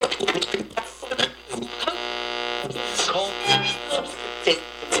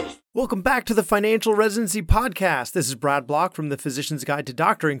Welcome back to the Financial Residency Podcast. This is Brad Block from the Physician's Guide to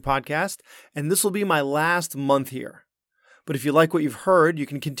Doctoring podcast, and this will be my last month here. But if you like what you've heard, you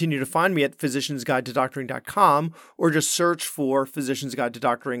can continue to find me at physiciansguidetodoctoring.com or just search for Physician's Guide to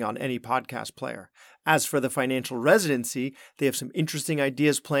Doctoring on any podcast player. As for the Financial Residency, they have some interesting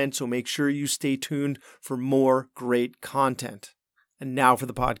ideas planned, so make sure you stay tuned for more great content. And now for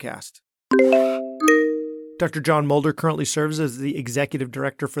the podcast. Dr. John Mulder currently serves as the Executive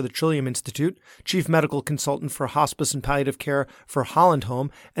Director for the Trillium Institute, Chief Medical Consultant for Hospice and Palliative Care for Holland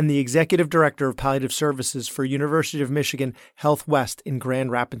Home, and the Executive Director of Palliative Services for University of Michigan Health West in Grand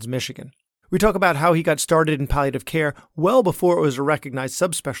Rapids, Michigan. We talk about how he got started in palliative care well before it was a recognized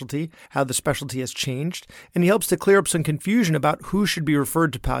subspecialty, how the specialty has changed, and he helps to clear up some confusion about who should be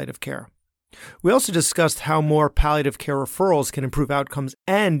referred to palliative care. We also discussed how more palliative care referrals can improve outcomes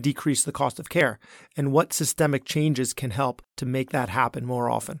and decrease the cost of care, and what systemic changes can help to make that happen more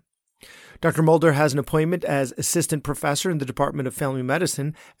often. Dr. Mulder has an appointment as assistant professor in the Department of Family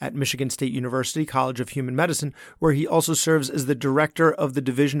Medicine at Michigan State University College of Human Medicine, where he also serves as the director of the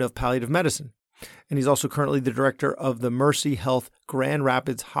Division of Palliative Medicine. And he's also currently the director of the Mercy Health Grand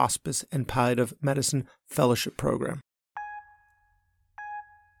Rapids Hospice and Palliative Medicine Fellowship Program.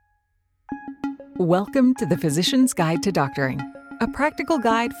 Welcome to the Physician's Guide to Doctoring, a practical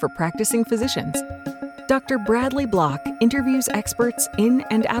guide for practicing physicians. Dr. Bradley Block interviews experts in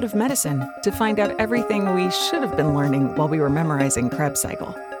and out of medicine to find out everything we should have been learning while we were memorizing Krebs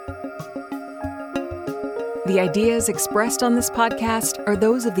cycle. The ideas expressed on this podcast are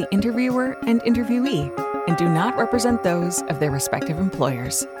those of the interviewer and interviewee and do not represent those of their respective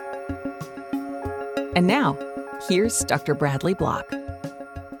employers. And now, here's Dr. Bradley Block.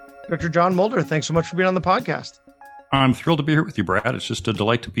 Dr. John Mulder, thanks so much for being on the podcast. I'm thrilled to be here with you, Brad. It's just a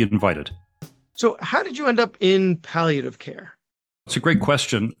delight to be invited. So how did you end up in palliative care? It's a great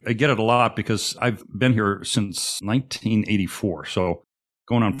question. I get it a lot because I've been here since 1984, so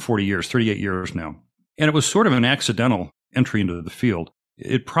going on 40 years, 38 years now. And it was sort of an accidental entry into the field.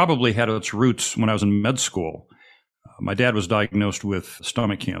 It probably had its roots when I was in med school. My dad was diagnosed with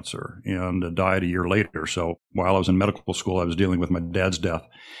stomach cancer and died a year later. So while I was in medical school, I was dealing with my dad's death,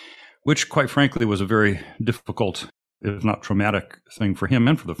 which quite frankly was a very difficult, if not traumatic, thing for him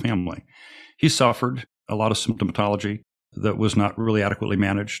and for the family. He suffered a lot of symptomatology that was not really adequately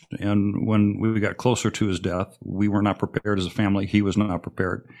managed. And when we got closer to his death, we were not prepared as a family. He was not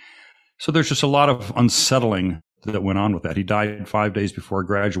prepared. So there's just a lot of unsettling that went on with that. He died 5 days before I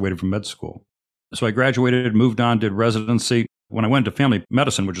graduated from med school. So I graduated, moved on, did residency. When I went to family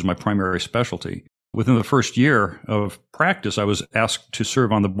medicine, which is my primary specialty, within the first year of practice, I was asked to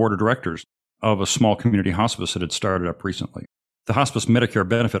serve on the board of directors of a small community hospice that had started up recently. The hospice Medicare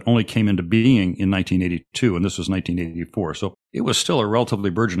benefit only came into being in 1982, and this was 1984. So it was still a relatively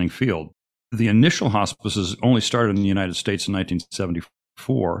burgeoning field. The initial hospices only started in the United States in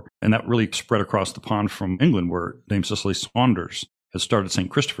 1974, and that really spread across the pond from England, where Dame Cicely Saunders had started St.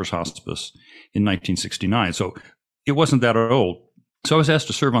 Christopher's Hospice in 1969. So it wasn't that old. So I was asked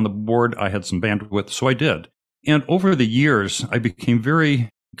to serve on the board. I had some bandwidth, so I did. And over the years, I became very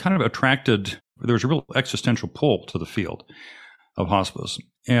kind of attracted. There was a real existential pull to the field of hospice.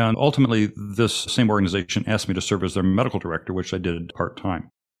 And ultimately, this same organization asked me to serve as their medical director, which I did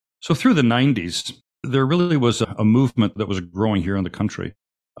part-time. So through the 90s, there really was a movement that was growing here in the country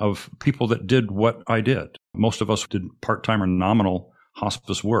of people that did what I did. Most of us did part-time or nominal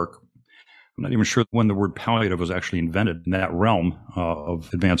hospice work. I'm not even sure when the word palliative was actually invented in that realm of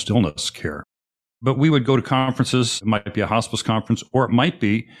advanced illness care. But we would go to conferences. It might be a hospice conference, or it might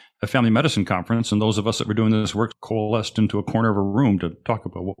be a family medicine conference. And those of us that were doing this work coalesced into a corner of a room to talk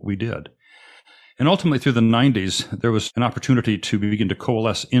about what we did. And ultimately, through the 90s, there was an opportunity to begin to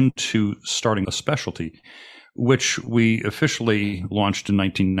coalesce into starting a specialty, which we officially launched in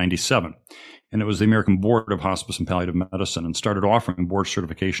 1997. And it was the American Board of Hospice and Palliative Medicine, and started offering board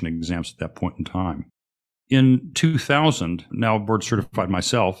certification exams at that point in time. In 2000, now board certified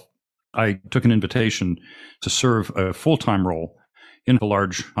myself, I took an invitation to serve a full-time role in a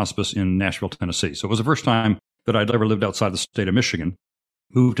large hospice in Nashville, Tennessee. So it was the first time that I'd ever lived outside the state of Michigan.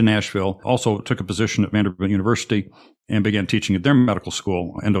 Moved to Nashville, also took a position at Vanderbilt University and began teaching at their medical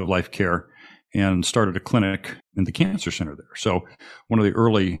school, end-of-life care, and started a clinic in the cancer center there. So one of the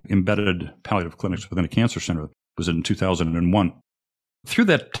early embedded palliative clinics within a cancer center was in 2001. Through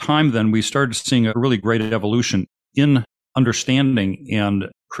that time, then, we started seeing a really great evolution in understanding and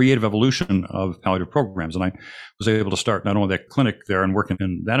creative evolution of palliative programs. And I was able to start not only that clinic there and working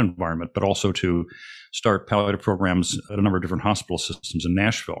in that environment, but also to start palliative programs at a number of different hospital systems in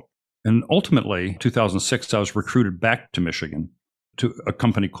Nashville. And ultimately, 2006, I was recruited back to Michigan to a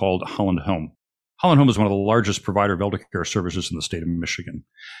company called Holland Home. Holland Home is one of the largest provider of elder care services in the state of Michigan.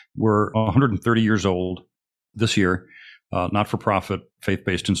 We're 130 years old this year, not-for-profit,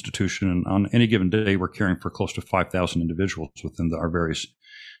 faith-based institution. And on any given day, we're caring for close to 5,000 individuals within our various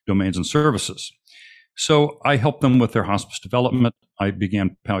domains and services. So I helped them with their hospice development. I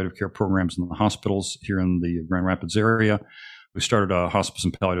began palliative care programs in the hospitals here in the Grand Rapids area. We started a hospice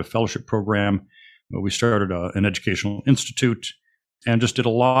and palliative fellowship program. We started an educational institute and just did a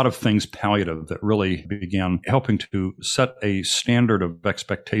lot of things palliative that really began helping to set a standard of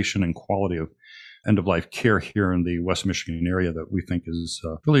expectation and quality of end-of-life care here in the West Michigan area that we think is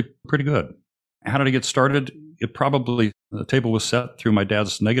really pretty good. How did I get started? The table was set through my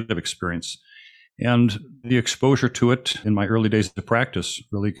dad's negative experience. And the exposure to it in my early days of practice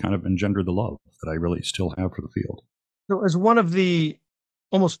really kind of engendered the love that I really still have for the field. So as one of the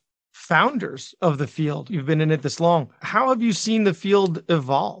almost founders of the field, you've been in it this long, how have you seen the field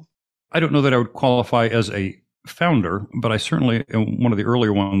evolve? I don't know that I would qualify as a founder, but I certainly am one of the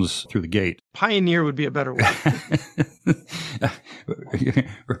earlier ones through the gate. Pioneer would be a better word.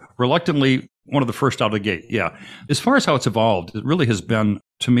 Reluctantly, one of the first out of the gate, yeah. As far as how it's evolved, it really has been,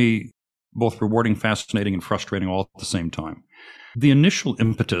 to me, both rewarding, fascinating, and frustrating all at the same time. The initial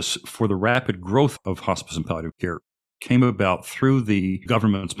impetus for the rapid growth of hospice and palliative care came about through the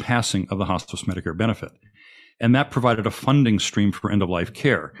government's passing of the hospice Medicare benefit. And that provided a funding stream for end-of-life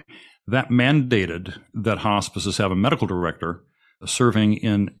care. That mandated that hospices have a medical director serving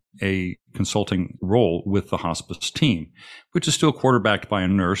in a consulting role with the hospice team, which is still quarterbacked by a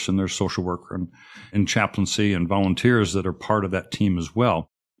nurse, and there's social worker and chaplaincy and volunteers that are part of that team as well.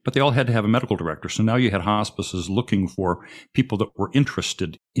 But they all had to have a medical director. So now you had hospices looking for people that were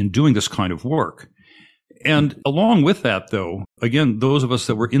interested in doing this kind of work. And along with that, though, again, those of us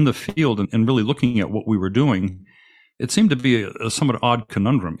that were in the field and really looking at what we were doing, it seemed to be a somewhat odd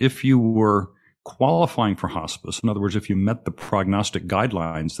conundrum. If you were qualifying for hospice, in other words, if you met the prognostic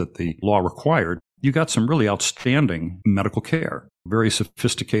guidelines that the law required, you got some really outstanding medical care, very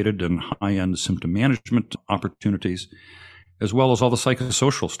sophisticated and high-end symptom management opportunities, as well as all the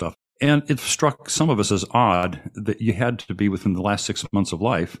psychosocial stuff. And it struck some of us as odd that you had to be within the last 6 months of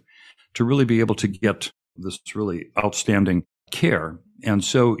life to really be able to get this really outstanding care. And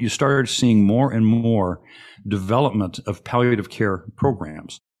so you started seeing more and more development of palliative care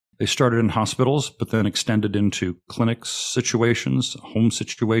programs. They started in hospitals, but then extended into clinics situations, home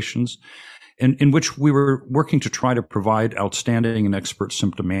situations, in which we were working to try to provide outstanding and expert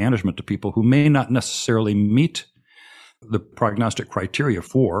symptom management to people who may not necessarily meet the prognostic criteria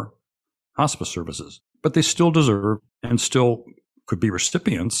for hospice services, but they still deserve and still could be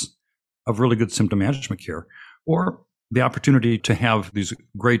recipients of really good symptom management care, or the opportunity to have these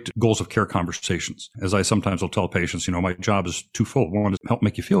great goals of care conversations. As I sometimes will tell patients, my job is twofold. One is to help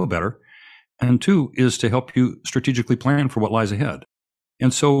make you feel better, and two is to help you strategically plan for what lies ahead.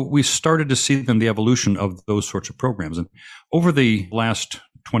 And so we started to see then the evolution of those sorts of programs. And over the last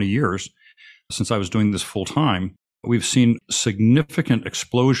 20 years, since I was doing this full time, we've seen significant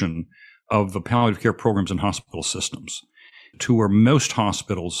explosion of the palliative care programs in hospital systems to where most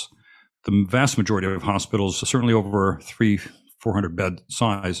hospitals, the vast majority of hospitals, certainly over 300-400 bed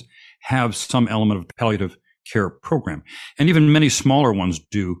size, have some element of palliative care program. And even many smaller ones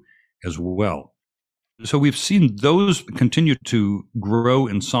do as well. So we've seen those continue to grow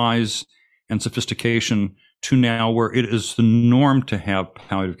in size and sophistication to now where it is the norm to have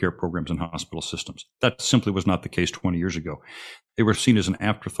palliative care programs in hospital systems. That simply was not the case 20 years ago. They were seen as an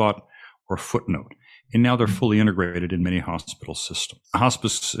afterthought or footnote. And now they're fully integrated in many hospital systems.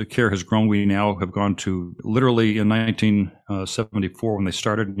 Hospice care has grown. We now have gone to literally in 1974 when they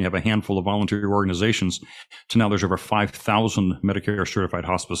started, and you have a handful of volunteer organizations, to now there's over 5,000 Medicare certified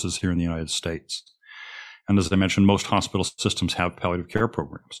hospices here in the United States. And as I mentioned, most hospital systems have palliative care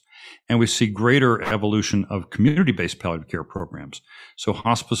programs. And we see greater evolution of community-based palliative care programs. So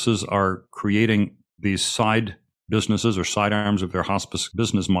hospices are creating these side businesses or side arms of their hospice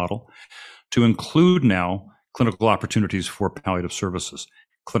business model to include now clinical opportunities for palliative services,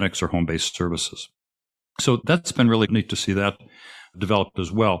 clinics or home-based services. So that's been really neat to see that develop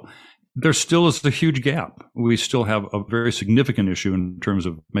as well. There still is a huge gap. We still have a very significant issue in terms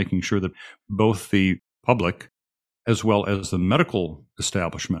of making sure that both the public as well as the medical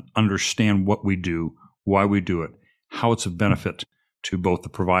establishment understand what we do, why we do it, how it's a benefit to both the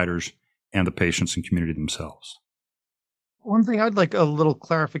providers and the patients and community themselves. One thing I'd like a little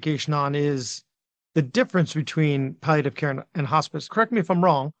clarification on is the difference between palliative care and hospice. Correct me if I'm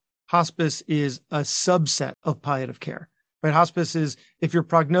wrong. Hospice is a subset of palliative care, right? Hospice is if your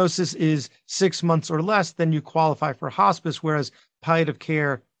prognosis is 6 months or less, then you qualify for hospice, whereas palliative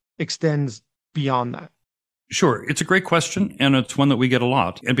care extends beyond that? Sure. It's a great question, and it's one that we get a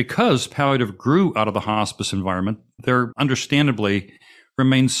lot. And because palliative grew out of the hospice environment, there understandably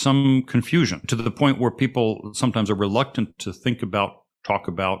remains some confusion to the point where people sometimes are reluctant to think about, talk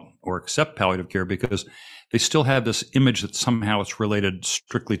about, or accept palliative care because they still have this image that somehow it's related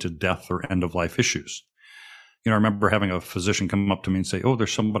strictly to death or end-of-life issues. I remember having a physician come up to me and say, "Oh,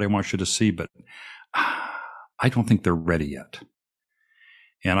 there's somebody I want you to see, but I don't think they're ready yet."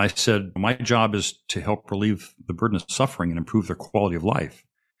 And I said, "My job is to help relieve the burden of suffering and improve their quality of life.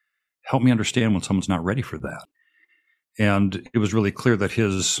 Help me understand when someone's not ready for that." And it was really clear that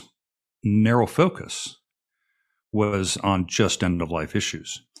his narrow focus was on just end-of-life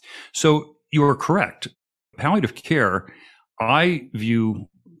issues. So you are correct. Palliative care, I view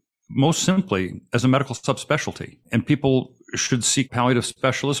most simply as a medical subspecialty. And people should seek palliative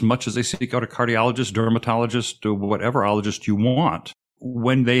specialists much as they seek out a cardiologist, dermatologist, or whatever ologist you want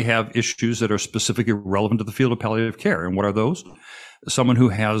when they have issues that are specifically relevant to the field of palliative care. And what are those? Someone who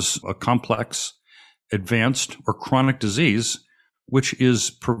has a complex, advanced, or chronic disease, which is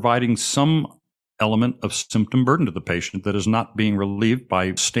providing some element of symptom burden to the patient that is not being relieved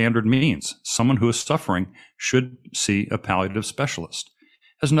by standard means. Someone who is suffering should see a palliative specialist.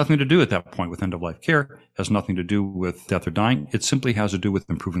 Has nothing to do at that point with end-of-life care, has nothing to do with death or dying. It simply has to do with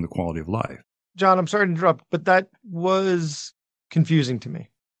improving the quality of life. John, I'm sorry to interrupt, but that was confusing to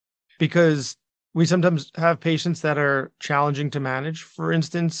me because we sometimes have patients that are challenging to manage. For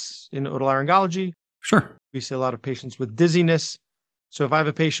instance, in otolaryngology, Sure. we see a lot of patients with dizziness. So if I have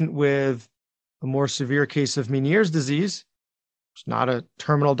a patient with a more severe case of Meniere's disease, it's not a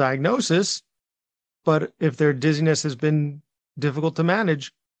terminal diagnosis, but if their dizziness has been difficult to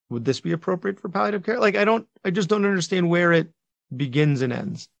manage, would this be appropriate for palliative care? I just don't understand where it begins and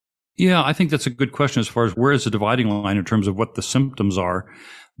ends. Yeah, I think that's a good question as far as where is the dividing line in terms of what the symptoms are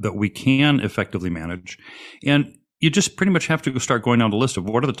that we can effectively manage. And you just pretty much have to start going down the list of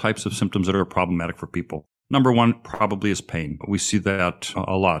what are the types of symptoms that are problematic for people. Number one probably is pain. We see that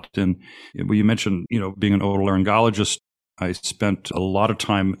a lot. And you mentioned, being an otolaryngologist, I spent a lot of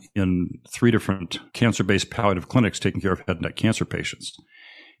time in 3 different cancer-based palliative clinics taking care of head and neck cancer patients.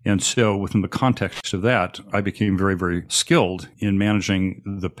 And so within the context of that, I became very, very skilled in managing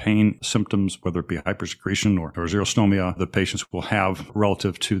the pain symptoms, whether it be hypersecretion or xerostomia the patients will have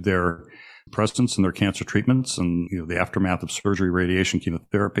relative to their presence and their cancer treatments and the aftermath of surgery, radiation,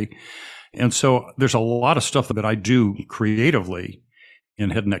 chemotherapy. And so there's a lot of stuff that I do creatively in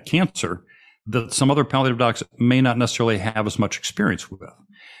head and neck cancer that some other palliative docs may not necessarily have as much experience with.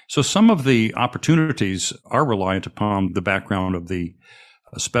 So some of the opportunities are reliant upon the background of the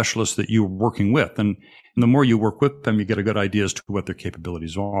specialists that you're working with. And the more you work with them, you get a good idea as to what their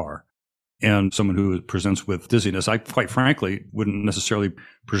capabilities are. And someone who presents with dizziness, I quite frankly wouldn't necessarily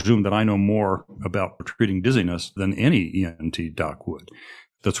presume that I know more about treating dizziness than any ENT doc would.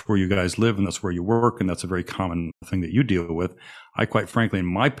 That's where you guys live and that's where you work, and that's a very common thing that you deal with. I quite frankly, in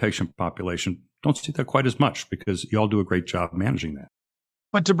my patient population, don't see that quite as much because you all do a great job managing that.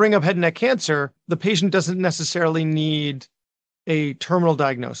 But to bring up head and neck cancer, the patient doesn't necessarily need a terminal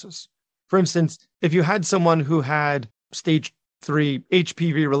diagnosis. For instance, if you had someone who had stage 3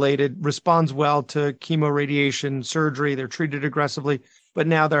 HPV related, responds well to chemoradiation surgery, they're treated aggressively, but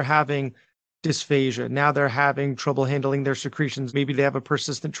now they're having dysphagia. Now they're having trouble handling their secretions. Maybe they have a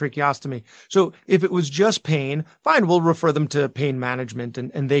persistent tracheostomy. So if it was just pain, fine, we'll refer them to pain management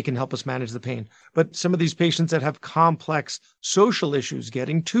and they can help us manage the pain. But some of these patients that have complex social issues,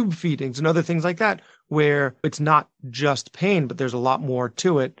 getting tube feedings and other things like that, where it's not just pain, but there's a lot more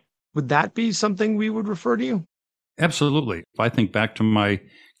to it, would that be something we would refer to you? Absolutely. If I think back to my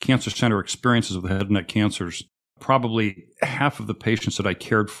cancer center experiences with head and neck cancers, probably half of the patients that I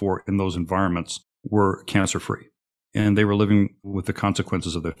cared for in those environments were cancer-free. And they were living with the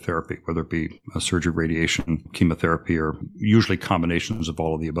consequences of their therapy, whether it be surgery, radiation, chemotherapy, or usually combinations of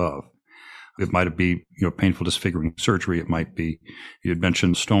all of the above. It might be, painful disfiguring surgery. It might be, you had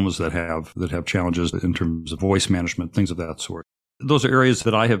mentioned stomas that have challenges in terms of voice management, things of that sort. Those are areas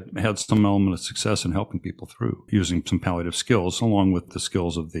that I have had some element of success in helping people through using some palliative skills, along with the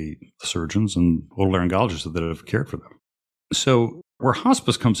skills of the surgeons and otolaryngologists that have cared for them. So where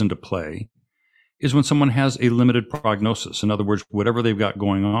hospice comes into play is when someone has a limited prognosis. In other words, whatever they've got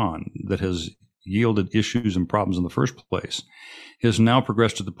going on that has yielded issues and problems in the first place has now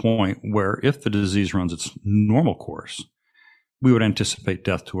progressed to the point where if the disease runs its normal course, we would anticipate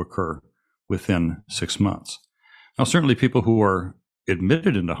death to occur within 6 months. Now, certainly people who are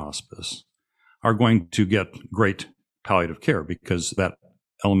admitted into hospice are going to get great palliative care because that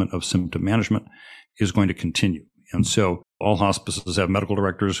element of symptom management is going to continue. And so all hospices have medical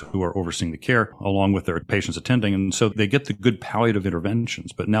directors who are overseeing the care along with their patients attending. And so they get the good palliative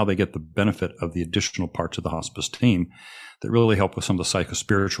interventions, but now they get the benefit of the additional parts of the hospice team that really help with some of the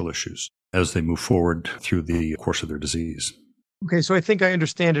psychospiritual issues as they move forward through the course of their disease. Okay, so I think I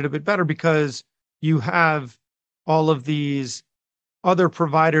understand it a bit better because you have all of these other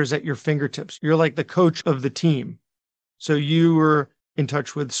providers at your fingertips. You're like the coach of the team. So you were in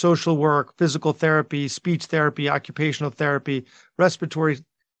touch with social work, physical therapy, speech therapy, occupational therapy, respiratory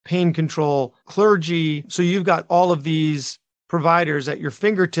pain control, clergy. So you've got all of these providers at your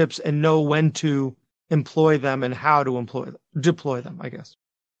fingertips and know when to employ them and how to deploy them, I guess.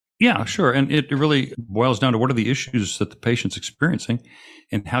 Yeah, sure. And it really boils down to what are the issues that the patient's experiencing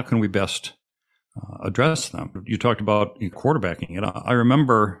and how can we best address them. You talked about quarterbacking it. I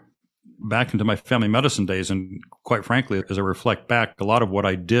remember back into my family medicine days, and quite frankly, as I reflect back, a lot of what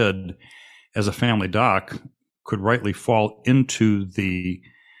I did as a family doc could rightly fall into the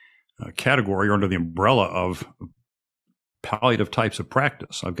category or under the umbrella of palliative types of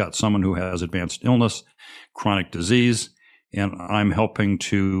practice. I've got someone who has advanced illness, chronic disease, and I'm helping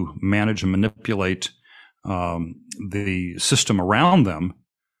to manage and manipulate the system around them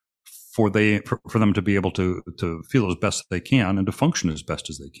for them to be able to feel as best as they can and to function as best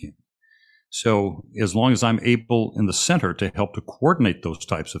as they can. So as long as I'm able in the center to help to coordinate those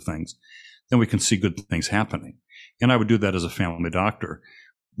types of things, then we can see good things happening. And I would do that as a family doctor,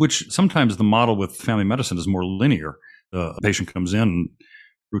 which sometimes the model with family medicine is more linear. A patient comes in,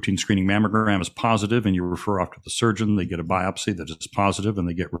 routine screening mammogram is positive, and you refer off to the surgeon. They get a biopsy that is positive, and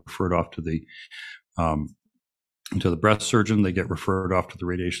they get referred off to the breast surgeon. They get referred off to the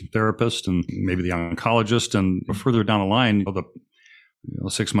radiation therapist and maybe the oncologist. And further down the line,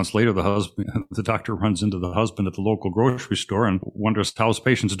 6 months later, the doctor runs into the husband at the local grocery store and wonders how his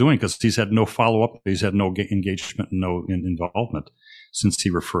patient's doing because he's had no follow-up, he's had no engagement, no involvement since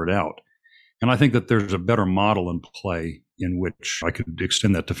he referred out. And I think that there's a better model in play in which I could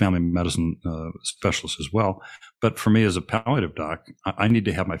extend that to family medicine specialists as well. But for me as a palliative doc, I need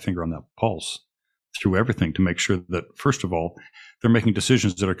to have my finger on that pulse through everything to make sure that, first of all, they're making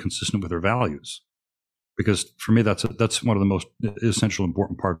decisions that are consistent with their values. Because for me, that's one of the most essential,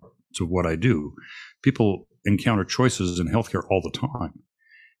 important parts of what I do. People encounter choices in healthcare all the time.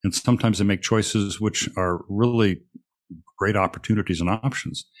 And sometimes they make choices which are really great opportunities and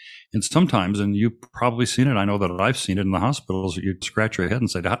options. And sometimes, and you've probably seen it, I know that I've seen it in the hospitals, you scratch your head and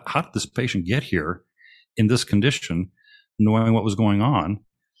say, how did this patient get here in this condition, knowing what was going on?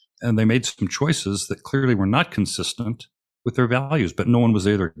 And they made some choices that clearly were not consistent with their values, but no one was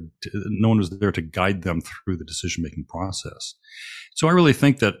there to guide them through the decision-making process. So I really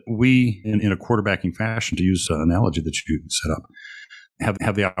think that we, in a quarterbacking fashion, to use an analogy that you set up,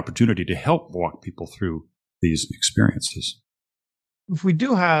 have the opportunity to help walk people through these experiences. If we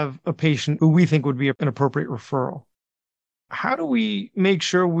do have a patient who we think would be an appropriate referral, how do we make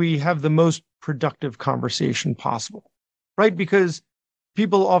sure we have the most productive conversation possible, right? Because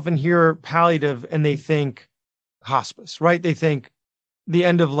people often hear palliative and they think hospice, right? They think the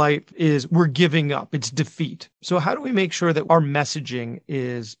end of life is we're giving up, it's defeat. So how do we make sure that our messaging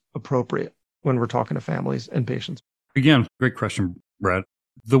is appropriate when we're talking to families and patients? Again, great question, Brad.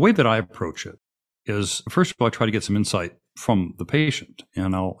 The way that I approach it is, first of all, I try to get some insight from the patient,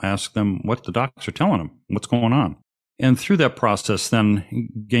 and I'll ask them what the docs are telling them, what's going on. And through that process, then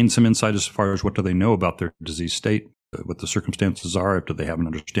gain some insight as far as what do they know about their disease state, what the circumstances are, do they have an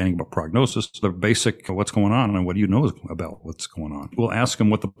understanding about prognosis, the basic what's going on, and what do you know about what's going on. We'll ask them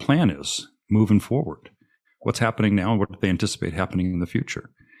what the plan is moving forward, what's happening now, and what do they anticipate happening in the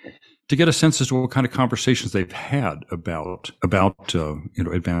future, to get a sense as to what kind of conversations they've had about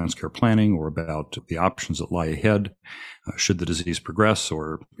advanced care planning or about the options that lie ahead. Should the disease progress,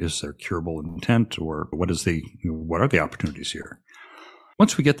 or is there curable intent, or what are the opportunities here?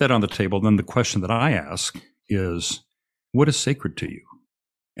 Once we get that on the table, then the question that I ask is, what is sacred to you?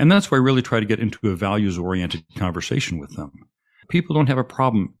 And that's where I really try to get into a values-oriented conversation with them. People don't have a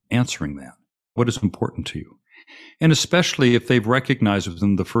problem answering that. What is important to you? And especially if they've recognized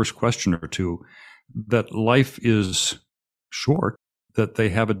within the first question or two that life is short, that they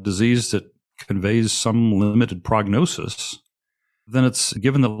have a disease that conveys some limited prognosis, then it's,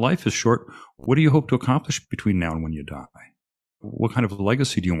 given that life is short, what do you hope to accomplish between now and when you die? What kind of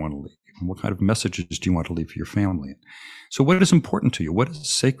legacy do you want to leave? What kind of messages do you want to leave for your family? So what is important to you? What is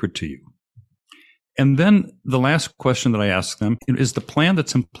sacred to you? And then the last question that I ask them is, the plan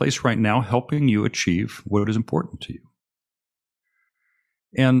that's in place right now helping you achieve what is important to you?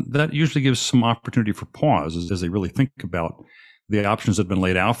 And that usually gives some opportunity for pause as they really think about the options that have been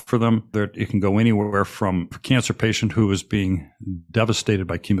laid out for them. It can go anywhere from a cancer patient who is being devastated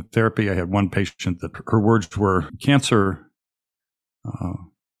by chemotherapy. I had one patient that her words were, cancer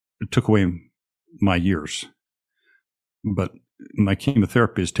took away my years, but my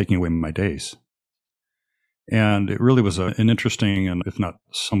chemotherapy is taking away my days. And it really was an interesting and, if not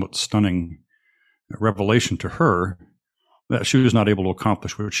somewhat stunning, revelation to her that she was not able to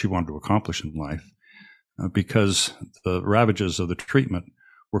accomplish what she wanted to accomplish in life because the ravages of the treatment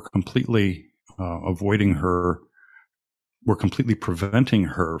were completely were completely preventing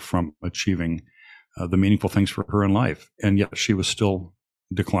her from achieving the meaningful things for her in life. And yet she was still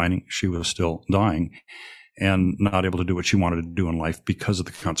declining. She was still dying and not able to do what she wanted to do in life because of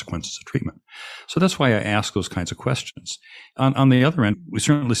the consequences of treatment. So that's why I ask those kinds of questions. On the other end, we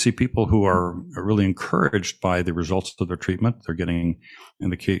certainly see people who are really encouraged by the results of their treatment. They're getting,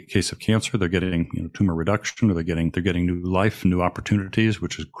 in the case of cancer, they're getting tumor reduction, or they're getting new life, new opportunities,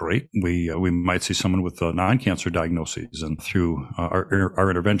 which is great. We might see someone with non-cancer diagnoses, and through our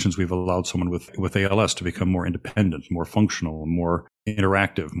interventions, we've allowed someone with ALS to become more independent, more functional, more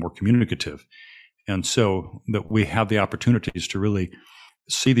interactive, more communicative. And so that we have the opportunities to really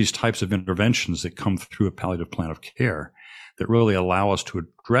see these types of interventions that come through a palliative plan of care that really allow us to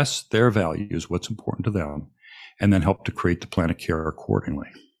address their values, what's important to them, and then help to create the plan of care accordingly.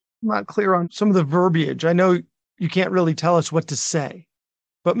 I'm not clear on some of the verbiage. I know you can't really tell us what to say,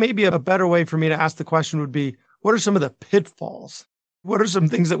 but maybe a better way for me to ask the question would be, what are some of the pitfalls? What are some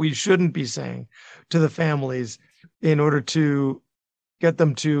things that we shouldn't be saying to the families in order to get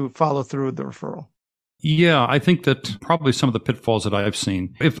them to follow through with the referral? Yeah, I think that probably some of the pitfalls that I've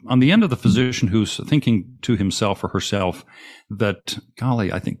seen, if on the end of the physician who's thinking to himself or herself that,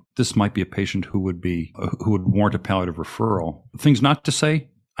 golly, I think this might be a patient who would warrant a palliative referral, things not to say,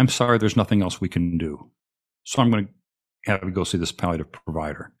 I'm sorry, there's nothing else we can do, so I'm going to have to go see this palliative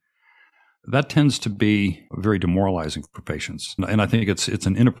provider. That tends to be very demoralizing for patients. And I think it's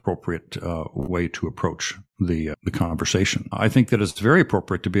an inappropriate way to approach the conversation. I think that it's very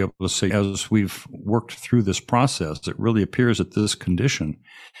appropriate to be able to say, as we've worked through this process, it really appears that this condition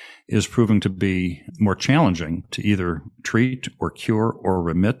is proving to be more challenging to either treat or cure or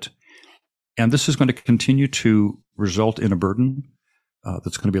remit. And this is going to continue to result in a burden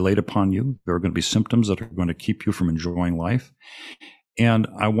that's going to be laid upon you. There are going to be symptoms that are going to keep you from enjoying life. And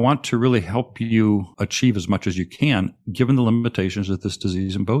I want to really help you achieve as much as you can, given the limitations that this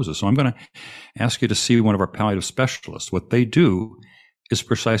disease imposes. So I'm going to ask you to see one of our palliative specialists. What they do is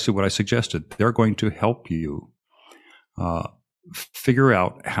precisely what I suggested. They're going to help you figure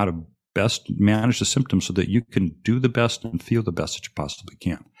out how to best manage the symptoms so that you can do the best and feel the best that you possibly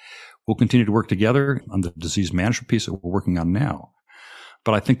can. We'll continue to work together on the disease management piece that we're working on now.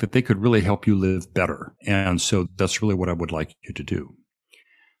 But I think that they could really help you live better. And so that's really what I would like you to do.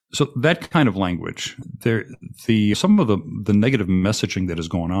 So that kind of language, some of the negative messaging that is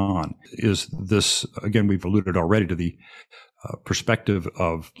going on is this, again, we've alluded already to the perspective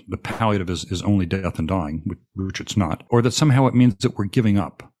of the palliative is only death and dying, which it's not, or that somehow it means that we're giving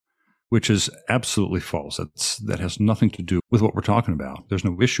up, which is absolutely false. That has nothing to do with what we're talking about. There's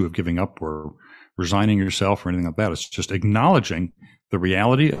no issue of giving up or resigning yourself or anything like that. It's just acknowledging the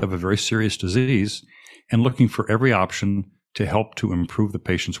reality of a very serious disease and looking for every option to help to improve the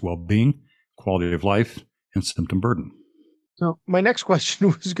patient's well-being, quality of life, and symptom burden. So my next question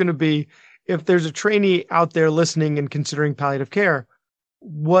was going to be, if there's a trainee out there listening and considering palliative care,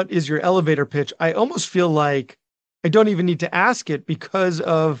 what is your elevator pitch? I almost feel like I don't even need to ask it because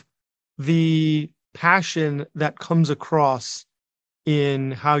of the passion that comes across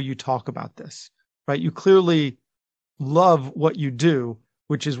in how you talk about this, right? You clearly love what you do,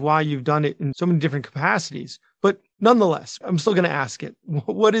 which is why you've done it in so many different capacities. But nonetheless, I'm still going to ask it.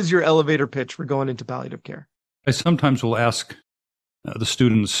 What is your elevator pitch for going into palliative care? I sometimes will ask the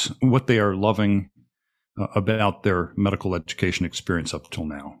students what they are loving about their medical education experience up till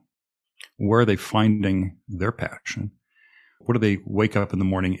now. Where are they finding their passion? What do they wake up in the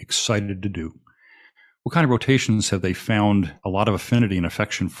morning excited to do? What kind of rotations have they found a lot of affinity and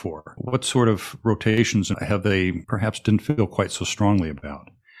affection for? What sort of rotations have they perhaps didn't feel quite so strongly about?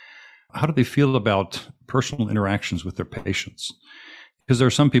 How do they feel about personal interactions with their patients? Because there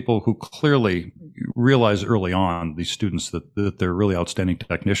are some people who clearly realize early on, these students, that they're really outstanding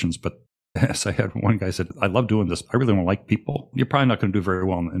technicians. But as I had one guy said, I love doing this. I really don't like people. You're probably not going to do very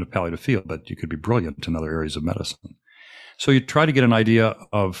well in a palliative field, but you could be brilliant in other areas of medicine. So you try to get an idea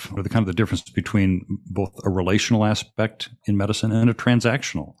of the difference between both a relational aspect in medicine and a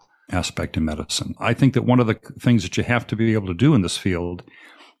transactional aspect in medicine. I think that one of the things that you have to be able to do in this field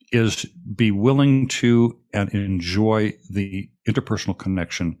is be willing to and enjoy the interpersonal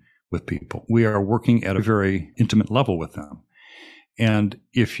connection with people. We are working at a very intimate level with them. And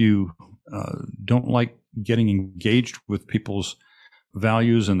if you don't like getting engaged with people's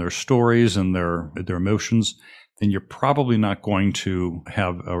values and their stories and their emotions, then you're probably not going to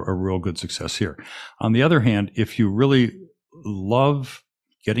have a real good success here. On the other hand, if you really love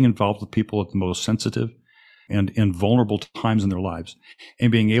getting involved with people at the most sensitive and vulnerable times in their lives,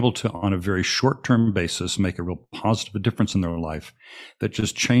 and being able to, on a very short-term basis, make a real positive difference in their life that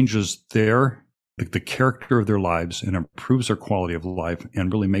just changes the character of their lives and improves their quality of life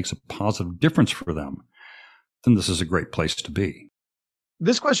and really makes a positive difference for them, then this is a great place to be.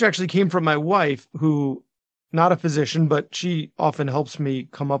 This question actually came from my wife, who, not a physician, but she often helps me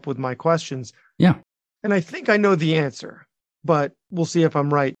come up with my questions. Yeah. And I think I know the answer, but we'll see if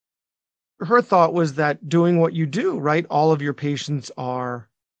I'm right. Her thought was that doing what you do, right? All of your patients are,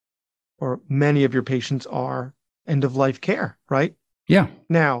 or many of your patients are, end-of-life care, right? Yeah.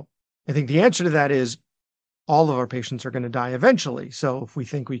 Now, I think the answer to that is all of our patients are going to die eventually. So if we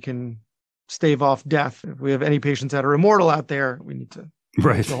think we can stave off death, if we have any patients that are immortal out there, we need to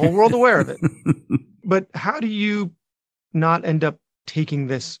make the whole world aware of it. But how do you not end up taking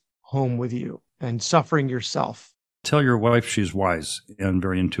this home with you and suffering yourself? Tell your wife she's wise and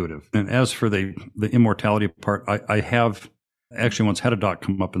very intuitive. And as for the immortality part, I have actually once had a doc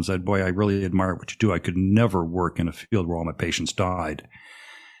come up and said, boy, I really admire what you do. I could never work in a field where all my patients died.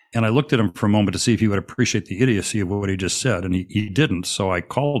 And I looked at him for a moment to see if he would appreciate the idiocy of what he just said. And he didn't. So I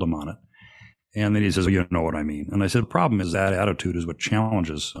called him on it. And then he says, well, you know what I mean. And I said, the problem is that attitude is what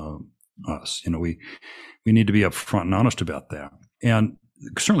challenges us. You know, we need to be upfront and honest about that. And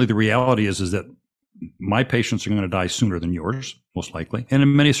certainly the reality is that my patients are going to die sooner than yours, most likely. And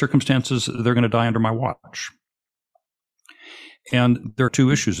in many circumstances, they're going to die under my watch. And there are two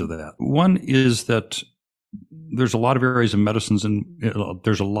issues of that. One is that there's a lot of areas of medicines and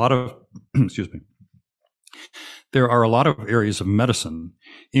there's a lot of, there are a lot of areas of medicine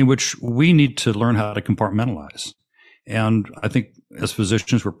in which we need to learn how to compartmentalize. And I think as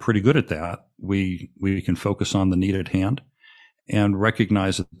physicians, we're pretty good at that. We can focus on the need at hand and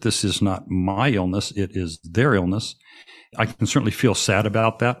recognize that this is not my illness, it is their illness. I can certainly feel sad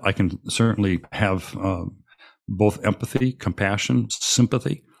about that. I can certainly have both empathy, compassion,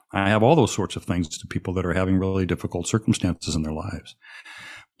 sympathy. I have all those sorts of things to people that are having really difficult circumstances in their lives.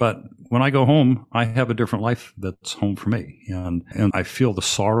 But when I go home, I have a different life that's home for me. And I feel the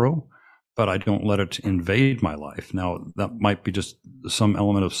sorrow, but I don't let it invade my life. Now, that might be just some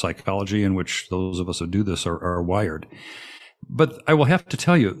element of psychology in which those of us who do this are wired. But I will have to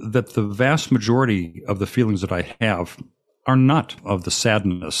tell you that the vast majority of the feelings that I have are not of the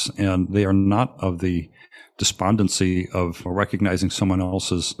sadness, and they are not of the despondency of recognizing someone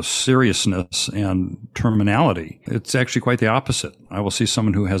else's seriousness and terminality. It's actually quite the opposite. I will see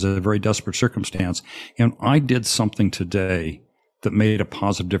someone who has a very desperate circumstance, and I did something today that made a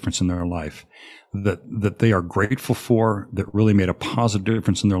positive difference in their life, that they are grateful for, that really made a positive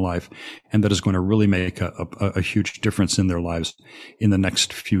difference in their life, and that is going to really make a huge difference in their lives in the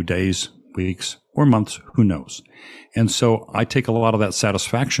next few days, weeks, or months, who knows. And so I take a lot of that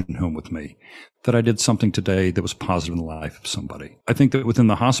satisfaction home with me, that I did something today that was positive in the life of somebody. I think that within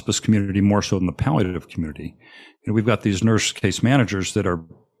the hospice community, more so than the palliative community, we've got these nurse case managers that are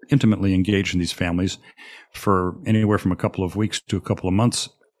intimately engaged in these families for anywhere from a couple of weeks to a couple of months,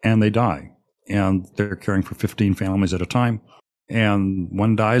 and they die. And they're caring for 15 families at a time. And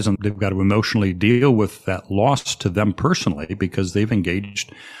one dies, and they've got to emotionally deal with that loss to them personally because they've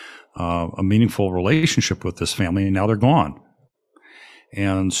engaged a meaningful relationship with this family, and now they're gone.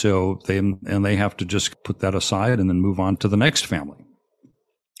 And so they have to just put that aside and then move on to the next family.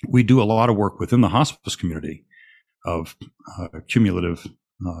 We do a lot of work within the hospice community of cumulative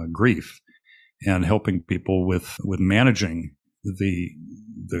grief and helping people with managing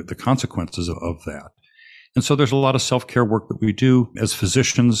the consequences of that. And so there's a lot of self-care work that we do as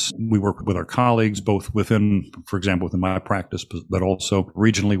physicians. We work with our colleagues, both within, for example, within my practice, but also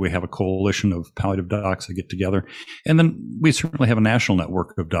regionally, we have a coalition of palliative docs that get together. And then we certainly have a national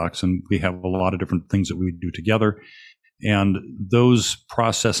network of docs, and we have a lot of different things that we do together. And those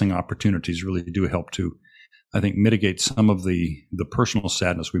processing opportunities really do help to, I think, mitigate some of the personal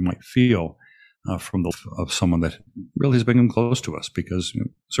sadness we might feel from of someone that really has been close to us, because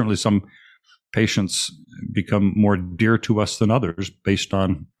certainly some patients become more dear to us than others based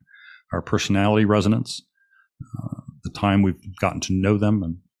on our personality resonance, the time we've gotten to know them,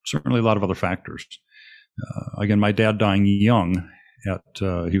 and certainly a lot of other factors. Again, my dad dying young,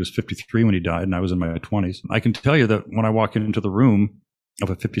 he was 53 when he died, and I was in my 20s. I can tell you that when I walk into the room of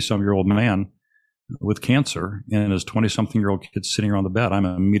a 50-some-year-old man with cancer and his 20-something-year-old kid sitting around the bed, I'm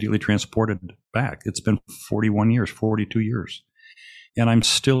immediately transported back. It's been 41 years, 42 years. And I'm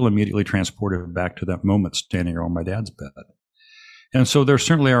still immediately transported back to that moment standing around my dad's bed. And so there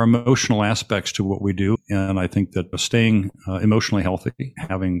certainly are emotional aspects to what we do. And I think that staying emotionally healthy,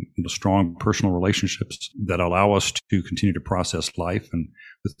 having strong personal relationships that allow us to continue to process life and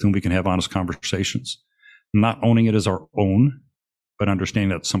with whom we can have honest conversations, not owning it as our own, but understanding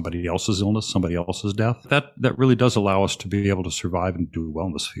that somebody else's illness, somebody else's death, that really does allow us to be able to survive and do well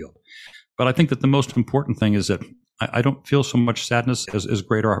in this field. But I think that the most important thing is that I don't feel so much sadness as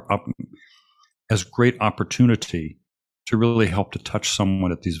great opportunity to really help to touch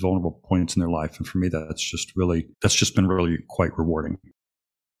someone at these vulnerable points in their life. And for me, that's just been really quite rewarding.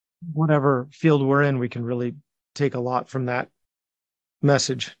 Whatever field we're in, we can really take a lot from that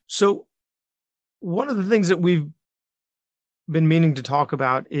message. So one of the things that we've been meaning to talk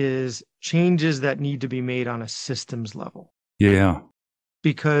about is changes that need to be made on a systems level. Yeah.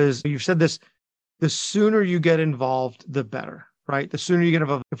 Because you've said this, the sooner you get involved, the better, right? The sooner you get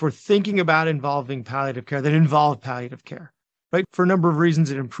involved. If we're thinking about involving palliative care, then involve palliative care, right? For a number of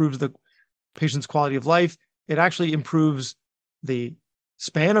reasons, it improves the patient's quality of life. It actually improves the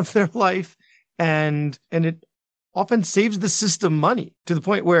span of their life, and it often saves the system money to the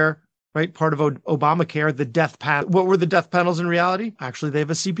point where, right, part of Obamacare, the death panel. What were the death panels in reality? Actually, they have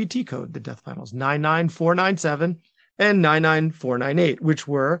a CPT code, the death panels, 99497 and 99498, which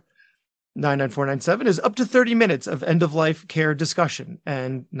were 99497 is up to 30 minutes of end-of-life care discussion,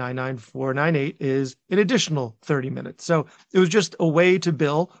 and 99498 is an additional 30 minutes. So it was just a way to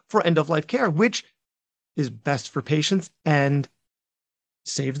bill for end-of-life care, which is best for patients and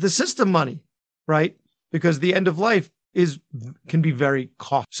saves the system money, right? Because the end of life can be very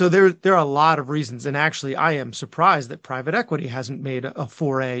costly. So there are a lot of reasons. And actually, I am surprised that private equity hasn't made a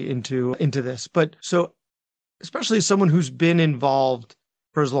foray into this. But so, especially as someone who's been involved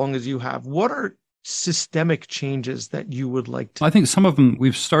for as long as you have, what are systemic changes that you would like to? I think some of them,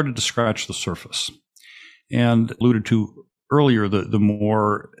 we've started to scratch the surface and alluded to earlier, the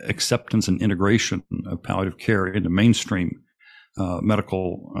more acceptance and integration of palliative care into mainstream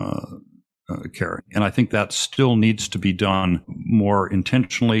medical care. And I think that still needs to be done more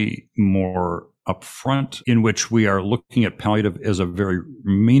intentionally, more upfront, in which we are looking at palliative as a very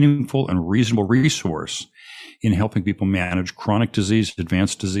meaningful and reasonable resource in helping people manage chronic disease,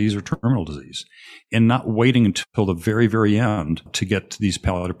 advanced disease, or terminal disease, and not waiting until the very, very end to get these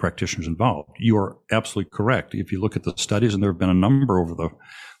palliative practitioners involved. You are absolutely correct. If you look at the studies, and there have been a number over the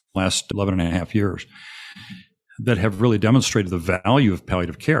last 11 and a half years, that have really demonstrated the value of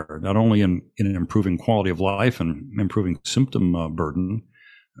palliative care, not only in improving quality of life and improving symptom burden,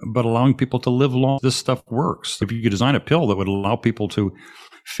 but allowing people to live long. This stuff works. If you could design a pill that would allow people to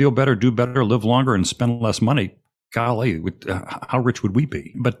feel better, do better, live longer, and spend less money, golly, how rich would we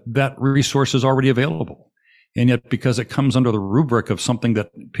be? But that resource is already available. And yet, because it comes under the rubric of something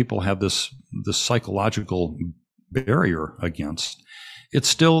that people have this psychological barrier against, it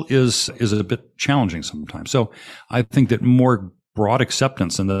still is a bit challenging sometimes. So I think that more broad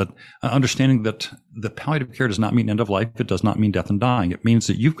acceptance and that understanding that the palliative care does not mean end of life. It does not mean death and dying. It means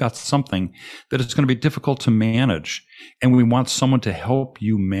that you've got something that is going to be difficult to manage, and we want someone to help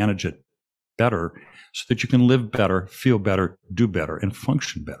you manage it better so that you can live better, feel better, do better, and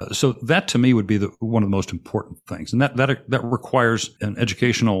function better. So that to me would be one of the most important things. And that requires an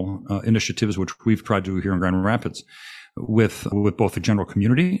educational initiatives, which we've tried to do here in Grand Rapids, with both the general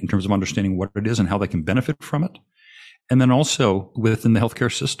community in terms of understanding what it is and how they can benefit from it, and then also within the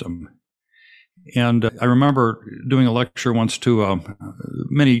healthcare system. And I remember doing a lecture once to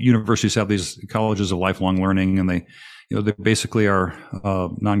many universities have these colleges of lifelong learning, and they basically are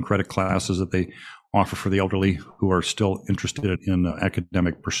non-credit classes that they offer for the elderly who are still interested in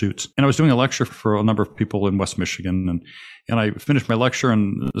academic pursuits. And I was doing a lecture for a number of people in West Michigan, and I finished my lecture,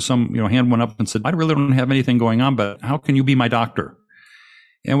 and some hand went up and said, "I really don't have anything going on, but how can you be my doctor?"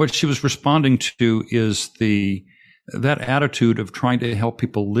 And what she was responding to is that attitude of trying to help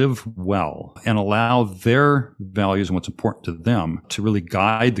people live well and allow their values and what's important to them to really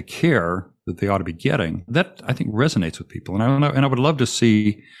guide the care that they ought to be getting. That, I think, resonates with people. And I would love to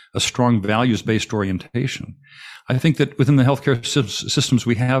see a strong values-based orientation. I think that within the healthcare systems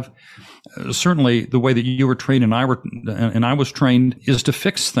we have, certainly the way that you were trained and I was trained is to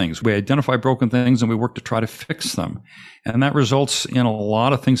fix things. We identify broken things and we work to try to fix them. And that results in a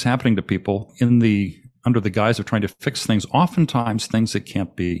lot of things happening to people under the guise of trying to fix things, oftentimes things that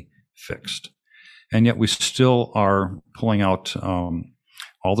can't be fixed. And yet we still are pulling out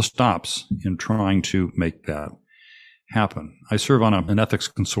all the stops in trying to make that happen. I serve on an ethics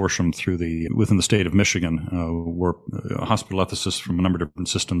consortium within the state of Michigan, where hospital ethicists from a number of different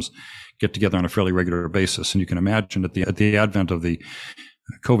systems get together on a fairly regular basis. And you can imagine at the advent of the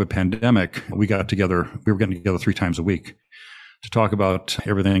COVID pandemic, we were getting together 3 times a week to talk about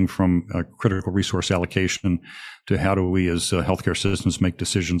everything from critical resource allocation to how do we as healthcare systems make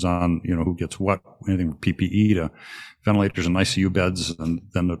decisions on, who gets what, anything from PPE to ventilators and ICU beds. And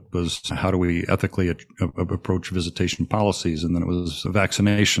then it was how do we ethically approach visitation policies. And then it was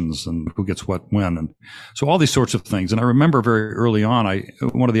vaccinations and who gets what when. And so all these sorts of things. And I remember very early on,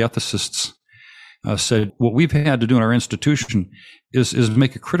 one of the ethicists said, what we've had to do in our institution is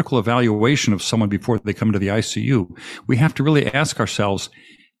make a critical evaluation of someone before they come to the ICU. We have to really ask ourselves,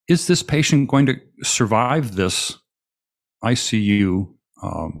 is this patient going to survive this ICU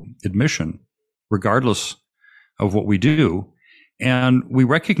admission, regardless of what we do? And we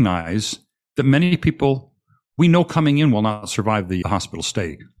recognize that many people we know coming in will not survive the hospital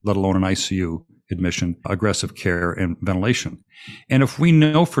stay, let alone an ICU admission, aggressive care, and ventilation. And if we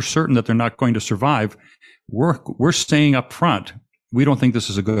know for certain that they're not going to survive, we're saying up front, we don't think this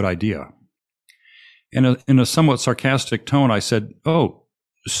is a good idea. And in a somewhat sarcastic tone, I said, oh,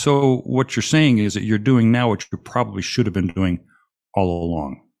 so what you're saying is that you're doing now what you probably should have been doing all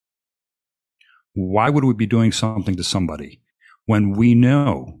along. Why would we be doing something to somebody when we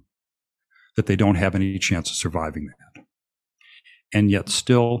know that they don't have any chance of surviving that? And yet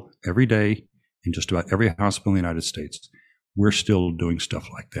still, every day, in just about every hospital in the United States, we're still doing stuff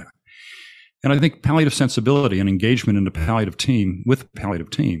like that. And I think palliative sensibility and engagement in the palliative team, with the palliative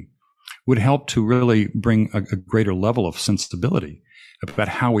team, would help to really bring a greater level of sensibility about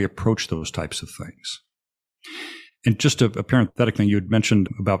how we approach those types of things. And just a parenthetic thing you had mentioned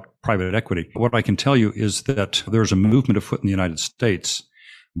about private equity. What I can tell you is that there's a movement afoot in the United States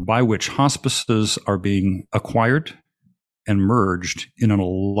by which hospices are being acquired and merged in an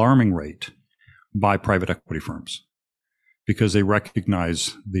alarming rate by private equity firms, because they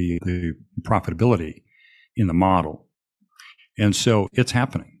recognize the profitability in the model. And so it's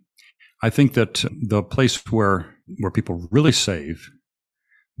happening. I think that the place where people really save,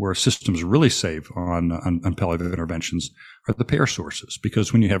 where systems really save on palliative interventions, are the payer sources.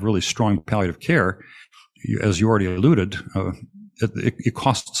 Because when you have really strong palliative care, as you already alluded, it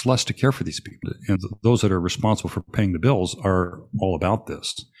costs less to care for these people. And those that are responsible for paying the bills are all about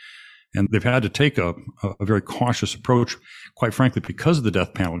this. And they've had to take a very cautious approach, quite frankly, because of the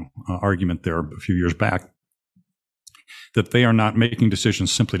death panel argument there a few years back, that they are not making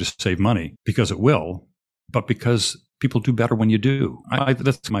decisions simply to save money, because it will, but because people do better when you do.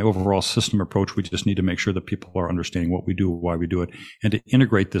 That's my overall system approach. We just need to make sure that people are understanding what we do, why we do it, and to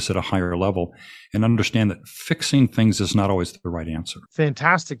integrate this at a higher level and understand that fixing things is not always the right answer.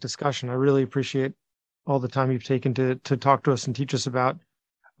 Fantastic discussion. I really appreciate all the time you've taken to talk to us and teach us about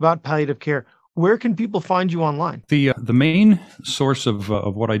palliative care. Where can people find you online? The main source of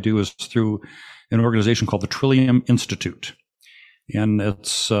what I do is through an organization called the Trillium Institute. And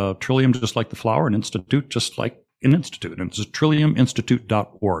it's Trillium just like the flower, and Institute just like an institute. And it's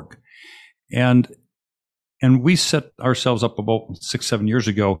trilliuminstitute.org. And we set ourselves up about 6-7 years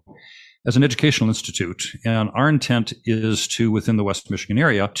ago as an educational institute. And our intent is to, within the West Michigan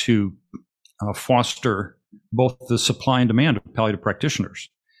area, to foster both the supply and demand of palliative practitioners.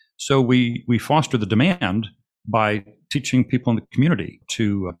 So we foster the demand by teaching people in the community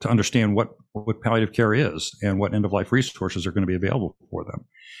to understand what palliative care is and what end-of-life resources are going to be available for them.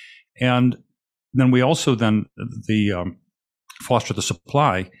 And then we also foster the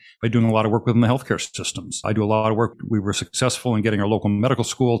supply by doing a lot of work within the healthcare systems. I do a lot of work. We were successful in getting our local medical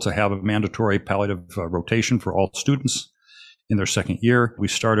school to have a mandatory palliative rotation for all students in their second year. We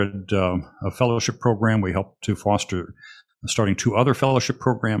started a fellowship program. We helped to foster starting 2 other fellowship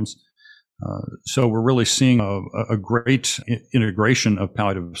programs. So we're really seeing a great integration of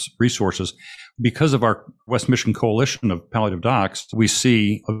palliative resources. Because of our West Michigan Coalition of Palliative Docs, we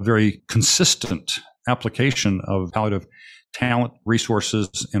see a very consistent application of palliative talent,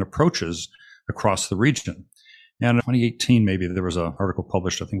 resources, and approaches across the region. And in 2018, maybe, there was an article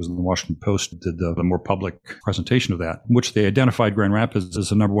published, I think it was in the Washington Post, did the more public presentation of that, in which they identified Grand Rapids as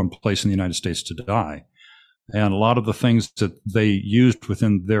the number 1 place in the United States to die. And a lot of the things that they used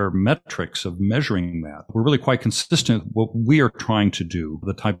within their metrics of measuring that were really quite consistent with what we are trying to do,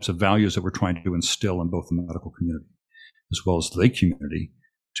 the types of values that we're trying to instill in both the medical community as well as the lay community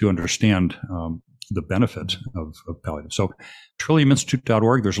to understand the benefit of palliative. So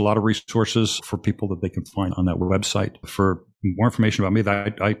trilliuminstitute.org, there's a lot of resources for people that they can find on that website. For more information about me,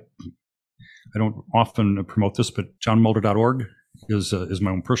 I don't often promote this, but johnmulder.org is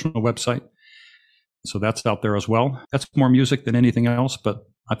my own personal website. So that's out there as well. That's more music than anything else, but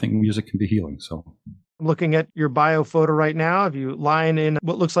I think music can be healing. So I'm looking at your bio photo right now of you lying in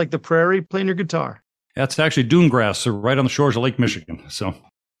what looks like the prairie playing your guitar. that's actually dune grass, so right on the shores of Lake Michigan. So,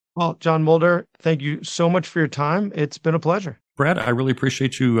 Well, John Mulder, thank you so much for your time. It's been a pleasure. Brad, I really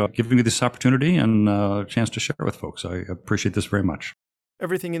appreciate you giving me this opportunity and a chance to share with folks. I appreciate this very much.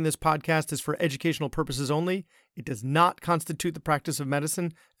 Everything in this podcast is for educational purposes only. It does not constitute the practice of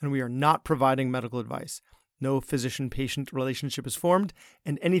medicine, and we are not providing medical advice. No physician-patient relationship is formed,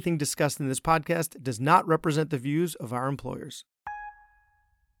 and anything discussed in this podcast does not represent the views of our employers.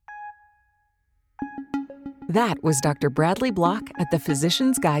 That was Dr. Bradley Block at the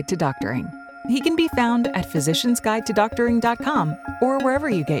Physician's Guide to Doctoring. He can be found at physiciansguidetodoctoring.com or wherever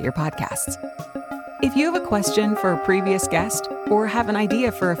you get your podcasts. If you have a question for a previous guest or have an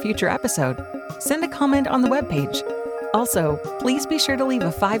idea for a future episode, send a comment on the webpage. Also, please be sure to leave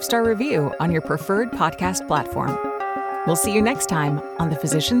a 5-star review on your preferred podcast platform. We'll see you next time on the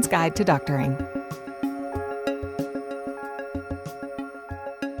Physician's Guide to Doctoring.